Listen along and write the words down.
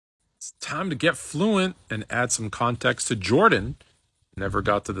It's time to get fluent and add some context to Jordan. Never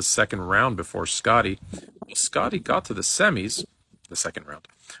got to the second round before Scottie. Well, Scottie got to the semis, the second round,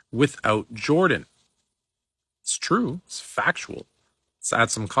 without Jordan. It's true. It's factual. Let's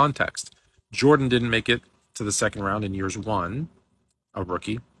add some context. Jordan didn't make it to the second round in years one, a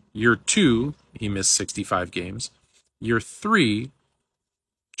rookie. Year two, he missed 65 games. Year three,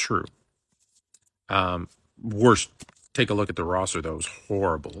 true. Worst. Take a look at the roster, though. It was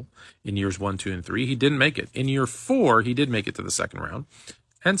horrible. In years 1, 2, and 3, he didn't make it. In year 4, he did make it to the second round.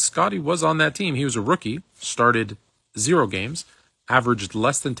 And Scottie was on that team. He was a rookie, started 0 games, averaged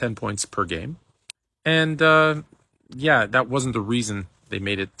less than 10 points per game. And, yeah, that wasn't the reason they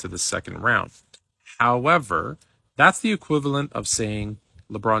made it to the second round. However, that's the equivalent of saying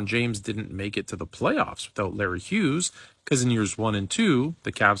LeBron James didn't make it to the playoffs without Larry Hughes, because in years 1 and 2,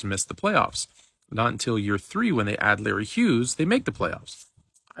 the Cavs missed the playoffs. Not until year 3, when they add Larry Hughes, they make the playoffs.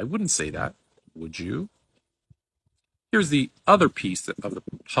 I wouldn't say that, would you? Here's the other piece of the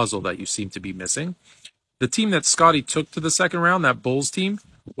puzzle that you seem to be missing. The team that Scottie took to the second round, that Bulls team,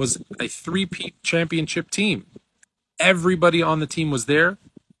 was a three-peat championship team. Everybody on the team was there.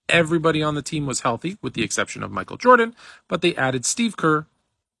 Everybody on the team was healthy, with the exception of Michael Jordan, but they added Steve Kerr,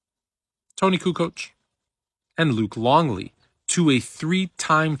 Tony Kukoc, and Luke Longley to a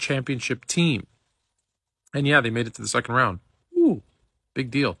 3-time championship team. And yeah, they made it to the second round. Ooh, big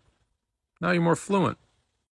deal. Now you're more fluent.